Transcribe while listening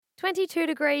22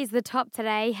 degrees the top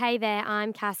today. Hey there,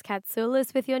 I'm Cass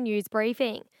Katsoulis with your news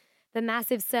briefing. The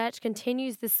massive search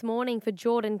continues this morning for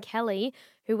Jordan Kelly,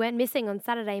 who went missing on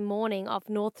Saturday morning off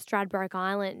North Stradbroke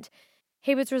Island.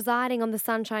 He was residing on the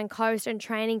Sunshine Coast and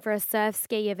training for a surf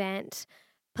ski event.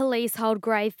 Police hold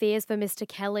grave fears for Mr.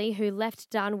 Kelly, who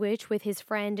left Dunwich with his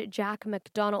friend Jack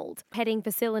McDonald, heading for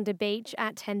Cylinder Beach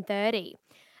at 10:30.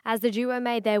 As the duo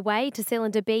made their way to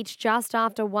Cylinder Beach just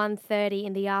after 1:30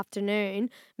 in the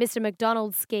afternoon, Mr.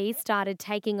 McDonald's skis started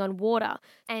taking on water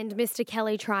and Mr.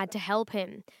 Kelly tried to help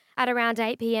him. At around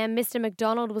 8 p.m, Mr.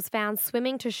 McDonald was found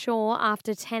swimming to shore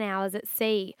after 10 hours at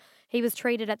sea. He was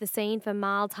treated at the scene for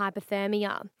mild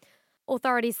hypothermia.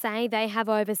 Authorities say they have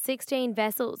over 16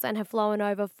 vessels and have flown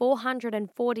over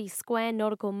 440 square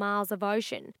nautical miles of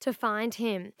ocean to find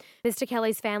him. Mr.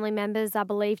 Kelly's family members are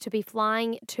believed to be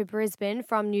flying to Brisbane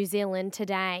from New Zealand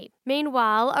today.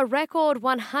 Meanwhile, a record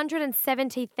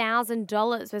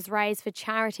 $170,000 was raised for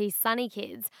charity Sunny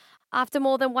Kids after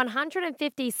more than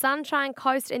 150 Sunshine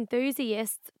Coast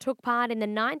enthusiasts took part in the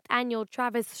 9th annual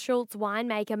Travis Schultz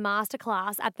Winemaker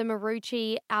Masterclass at the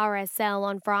Marucci RSL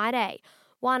on Friday.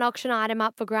 One auction item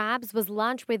up for grabs was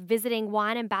lunch with visiting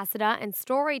wine ambassador and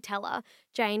storyteller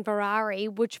Jane Ferrari,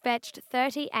 which fetched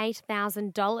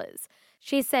 $38,000.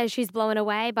 She says she's blown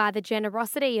away by the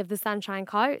generosity of the Sunshine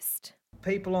Coast.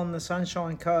 People on the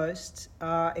Sunshine Coast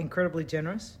are incredibly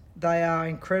generous. They are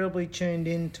incredibly tuned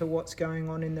in to what's going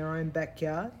on in their own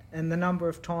backyard. And the number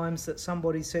of times that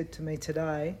somebody said to me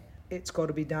today, it's got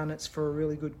to be done, it's for a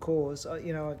really good cause.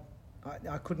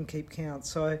 I couldn't keep count.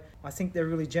 So I think they're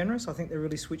really generous. I think they're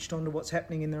really switched on to what's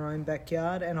happening in their own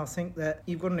backyard. And I think that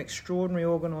you've got an extraordinary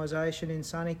organisation in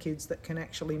Sunny Kids that can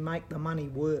actually make the money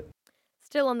work.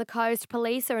 Still on the coast,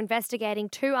 police are investigating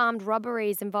 2 armed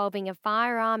robberies involving a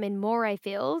firearm in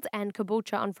Morayfield and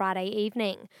Caboolture on Friday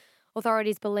evening.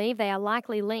 Authorities believe they are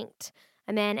likely linked.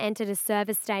 A man entered a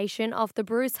service station off the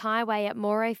Bruce Highway at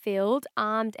Morayfield,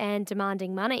 armed and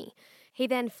demanding money. He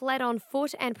then fled on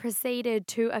foot and proceeded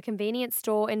to a convenience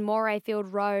store in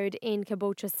Morayfield Road in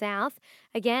Caboolture South,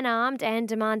 again armed and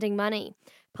demanding money.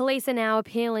 Police are now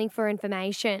appealing for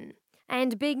information.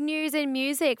 And big news in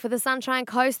music for the Sunshine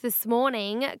Coast this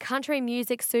morning. Country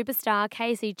music superstar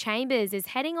Casey Chambers is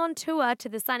heading on tour to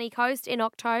the sunny coast in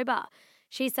October.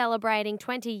 She's celebrating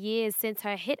 20 years since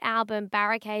her hit album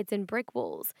Barricades and Brick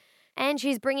Walls. And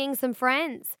she's bringing some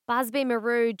friends. Busby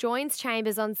Marou joins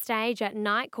Chambers on stage at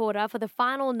Night Quarter for the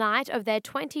final night of their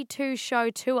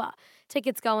 22-show tour.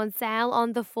 Tickets go on sale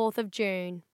on the 4th of June.